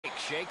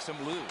shakes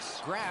him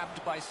loose.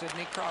 Grabbed by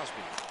Sidney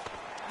Crosby.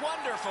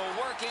 Wonderful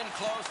work in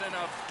close and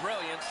a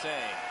brilliant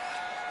save.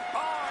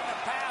 Oh, and the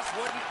pass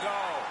wouldn't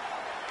go.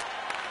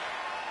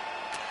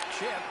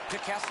 Chip to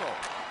Kessel.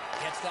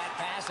 Gets that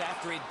pass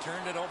after he'd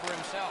turned it over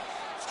himself.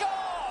 Score!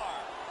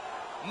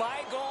 My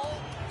goal,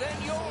 then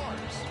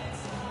yours.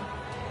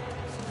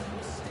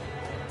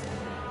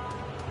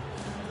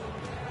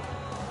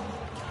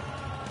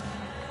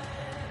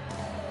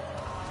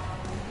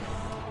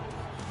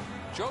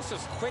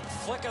 Joseph's quick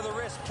flick of the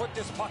wrist put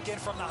this puck in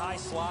from the high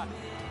slot.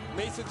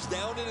 Mason's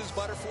down in his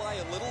butterfly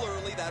a little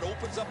early. That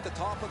opens up the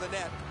top of the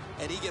net,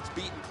 and he gets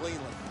beaten cleanly.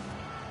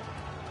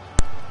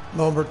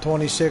 Number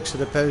 26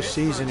 of the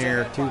postseason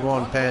here,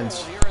 2-1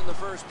 Pens. Here in the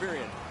first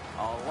period.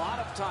 A lot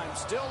of time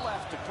still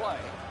left to play,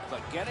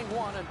 but getting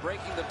one and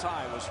breaking the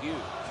tie was huge.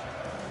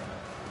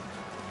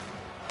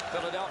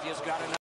 Philadelphia's got enough.